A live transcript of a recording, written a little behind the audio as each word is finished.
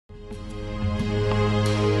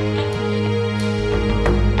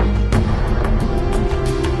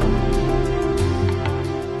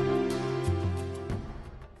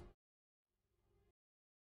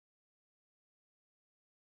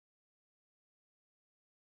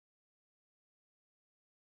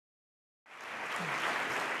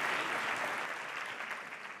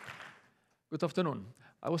Good afternoon.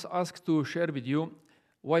 I was asked to share with you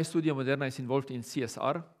why Studio Moderna is involved in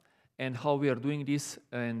CSR and how we are doing this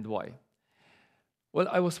and why. Well,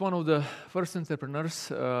 I was one of the first entrepreneurs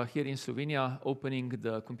here in Slovenia opening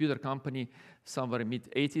the computer company somewhere in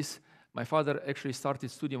mid-80s. My father actually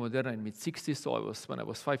started Studio Moderna in mid-60s, so when I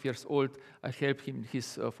was 5 years old, I helped him in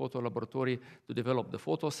his photo laboratory to develop the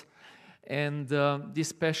photos. And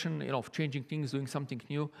this passion of changing things, doing something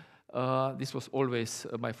new, this was always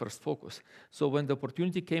my first focus. So when the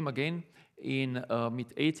opportunity came again in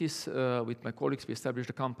mid-80s, with my colleagues, we established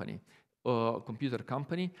a company, computer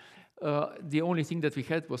company. The only thing that we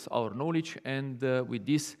had was our knowledge, and with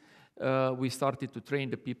this, we started to train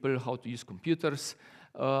the people how to use computers,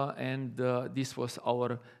 and this was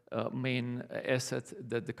our main asset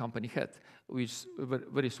that the company had, which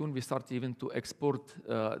very soon we started even to export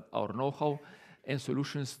our know-how and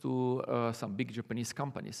solutions to some big Japanese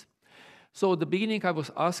companies. So at the beginning, I was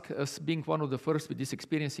asked, as being one of the first with this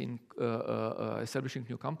experience in establishing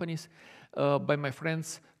new companies, by my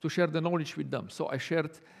friends to share the knowledge with them. So I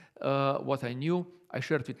shared what I knew. I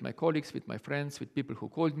shared with my colleagues, with my friends, with people who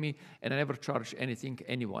called me, and I never charged anything,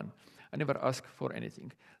 anyone. I never asked for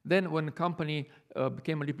anything. Then when the company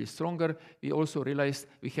became a little bit stronger, we also realized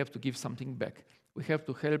we have to give something back. We have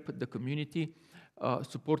to help the community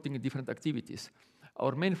supporting different activities.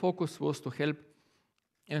 Our main focus was to help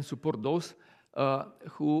and support those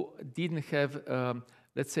who didn't have,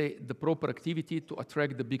 let's say, the proper activity to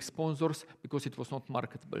attract the big sponsors because it was not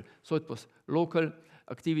marketable. So it was local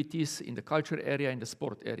activities in the culture area, in the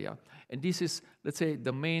sport area. And this is, let's say,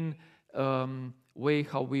 the main way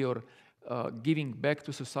how we are giving back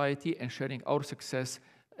to society and sharing our success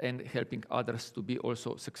and helping others to be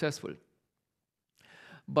also successful.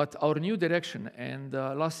 But our new direction, and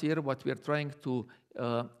last year what we are trying to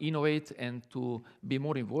innovate and to be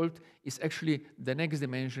more involved, is actually the next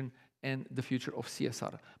dimension and the future of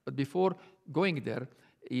CSR. But before going there,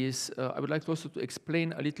 I would like also to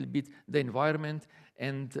explain a little bit the environment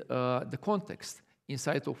and the context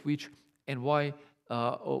inside of which and why,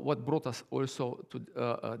 what brought us also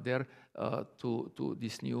to there to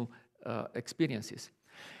these new experiences.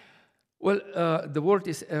 Well, the world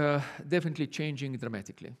is definitely changing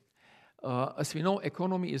dramatically. As we know,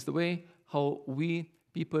 economy is the way how we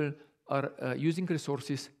people are using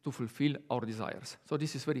resources to fulfill our desires. So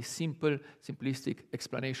this is very simple, simplistic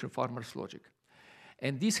explanation, farmer's logic.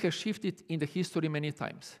 And this has shifted in the history many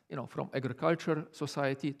times, from agriculture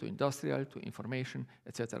society to industrial to information,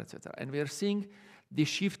 etc., etc. And we are seeing this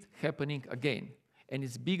shift happening again. And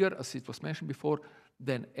it's bigger, as it was mentioned before,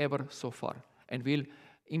 than ever so far. And will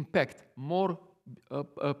impact more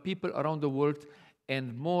people around the world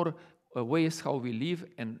and more ways how we live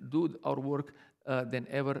and do our work than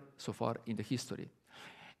ever so far in the history.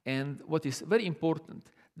 And what is very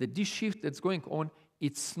important, that this shift that's going on,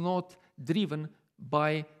 it's not driven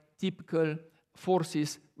by typical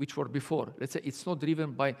forces which were before. Let's say it's not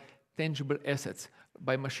driven by tangible assets,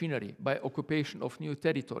 by machinery, by occupation of new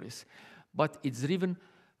territories, but it's driven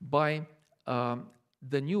by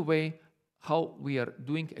the new way how we are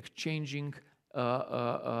doing, exchanging,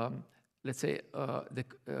 let's say,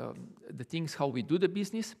 the things, how we do the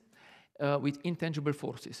business with intangible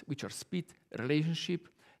forces, which are speed, relationship,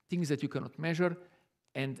 things that you cannot measure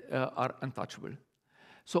and are untouchable.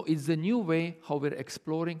 So it's the new way how we're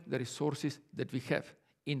exploring the resources that we have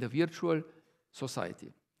in the virtual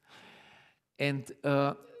society. And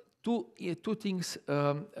two things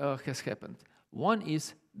has happened. One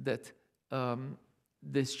is that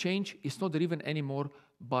this change is not driven anymore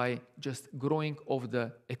by just growing of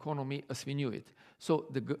the economy as we knew it. So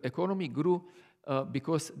the economy grew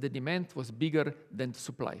because the demand was bigger than the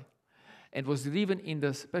supply, and was driven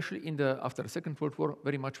especially after the Second World War,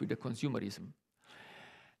 very much with the consumerism.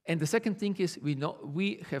 And the second thing is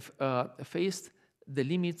we have faced the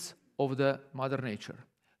limits of the Mother Nature.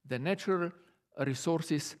 The natural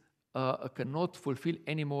resources cannot fulfill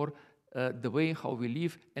anymore the way how we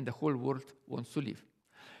live and the whole world wants to live.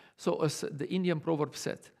 So as the Indian proverb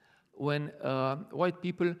said, when white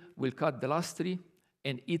people will cut the last tree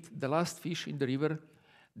and eat the last fish in the river,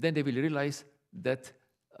 then they will realize that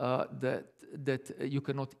you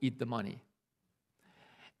cannot eat the money.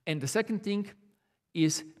 And the second thing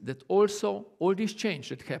is that also all this change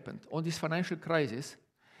that happened, all this financial crisis,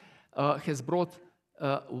 has brought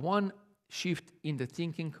one shift in the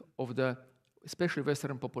thinking of the especially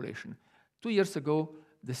Western population. 2 years ago,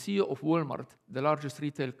 the CEO of Walmart, the largest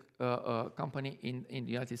retail company in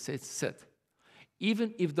the United States, said,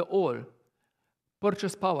 even if the all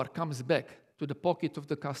purchase power comes back to the pocket of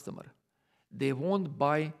the customer, they won't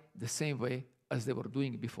buy the same way as they were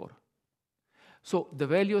doing before. So the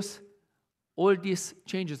values all these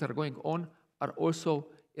changes that are going on are also,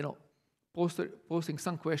 posing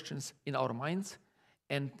some questions in our minds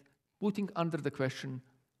and putting under the question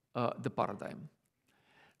the paradigm.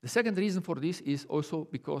 The second reason for this is also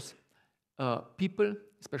because people,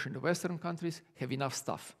 especially in the Western countries, have enough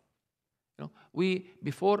stuff.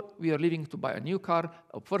 Before we are leaving to buy a new car,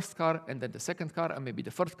 a first car, and then the second car, and maybe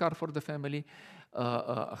the third car for the family,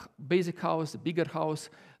 a basic house, a bigger house,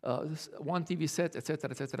 one TV set,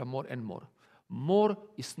 etc., more and more. More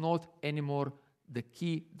is not anymore the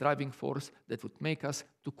key driving force that would make us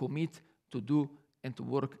to commit, to do, and to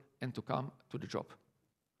work, and to come to the job.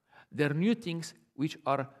 There are new things which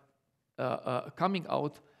are coming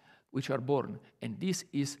out, which are born. And this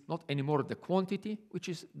is not anymore the quantity which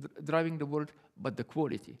is driving the world, but the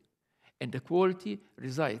quality. And the quality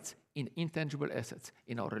resides in intangible assets,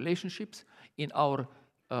 in our relationships, in our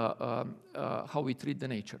how we treat the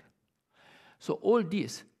nature. So all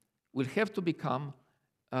this will have to become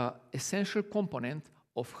an essential component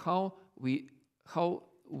of how we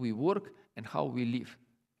work and how we live.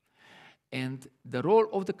 And the role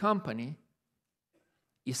of the company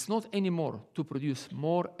is not anymore to produce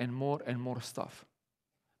more and more and more stuff,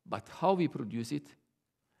 but how we produce it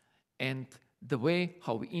and the way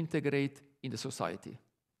how we integrate in the society.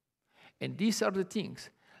 And these are the things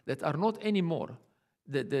that are not anymore,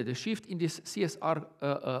 the shift in this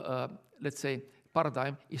CSR, let's say,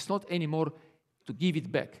 paradigm is not anymore to give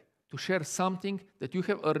it back, to share something that you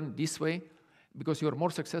have earned this way, because you're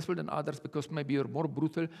more successful than others, because maybe you're more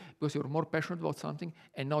brutal, because you're more passionate about something,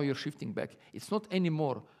 and now you're shifting back. It's not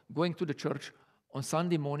anymore going to the church on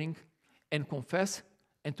Sunday morning and confess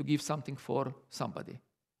and to give something for somebody.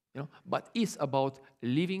 But it's about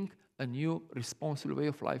living a new responsible way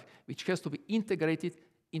of life, which has to be integrated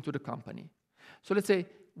into the company. So let's say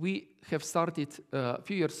we have started a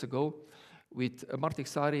few years ago with Marti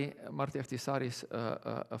Ahtisaari's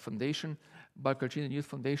foundation, Balkan Youth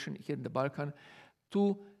Foundation here in the Balkan,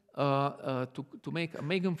 to make a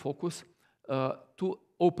main focus to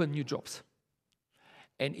open new jobs.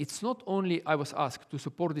 And it's not only I was asked to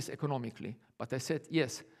support this economically, but I said,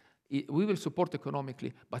 yes, we will support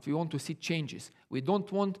economically, but we want to see changes. We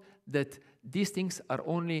don't want that these things are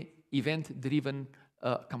only event-driven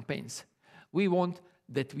campaigns. We want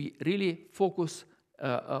that we really focus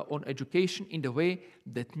on education in the way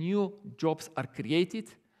that new jobs are created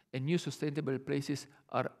and new sustainable places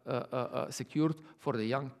are secured for the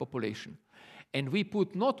young population. And we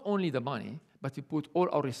put not only the money, but we put all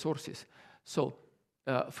our resources. So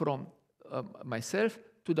from myself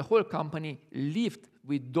to the whole company lived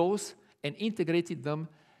with those and integrated them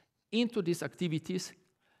into these activities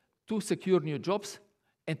to secure new jobs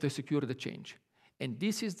and to secure the change. And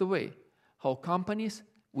this is the way how companies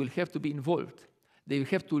will have to be involved. They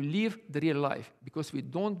have to live the real life, because we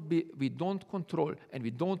don't control and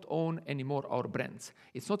we don't own anymore our brands.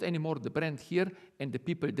 It's not anymore the brand here and the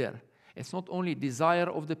people there. It's not only desire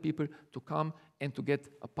of the people to come and to get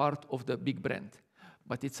a part of the big brand,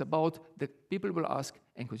 but it's about the people will ask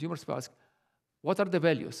and consumers will ask, what are the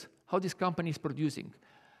values? How this company is producing?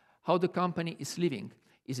 How the company is living?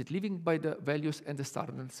 Is it living by the values and the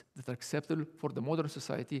standards that are acceptable for the modern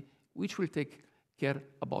society, which will take care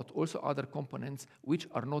about also other components which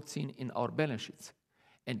are not seen in our balance sheets.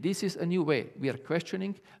 And this is a new way. We are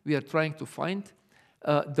questioning, we are trying to find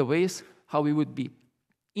the ways how we would be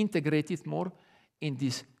integrated more in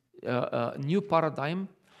this new paradigm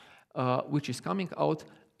which is coming out,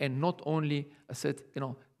 and not only, I said,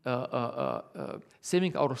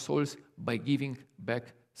 saving our souls by giving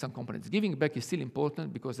back some components. Giving back is still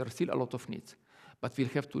important because there are still a lot of needs, but we'll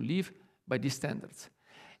have to live by these standards.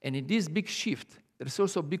 And in this big shift, there's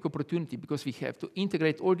also a big opportunity, because we have to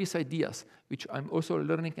integrate all these ideas, which I'm also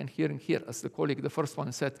learning and hearing here, as the colleague, the first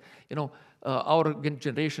one said, our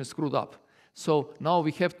generation screwed up. So now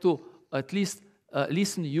we have to at least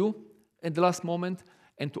listen to you at the last moment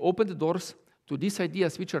and to open the doors to these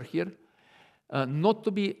ideas which are here, not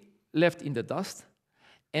to be left in the dust,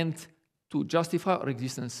 and to justify our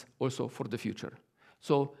existence also for the future.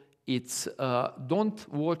 So it's don't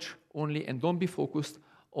watch only and don't be focused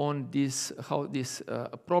on this, how these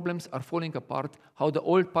problems are falling apart, how the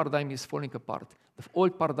old paradigm is falling apart. The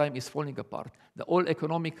old paradigm is falling apart. The old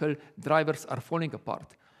economical drivers are falling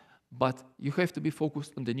apart. But you have to be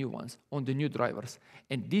focused on the new ones, on the new drivers.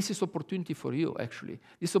 And this is opportunity for you, actually.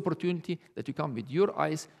 This opportunity that you come with your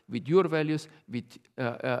eyes, with your values, with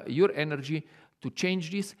your energy to change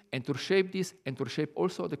this and to shape this and to shape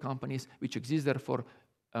also the companies which exist there for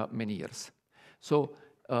many years. So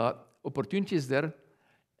opportunity is there,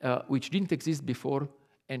 which didn't exist before,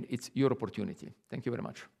 and it's your opportunity. Thank you very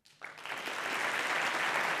much.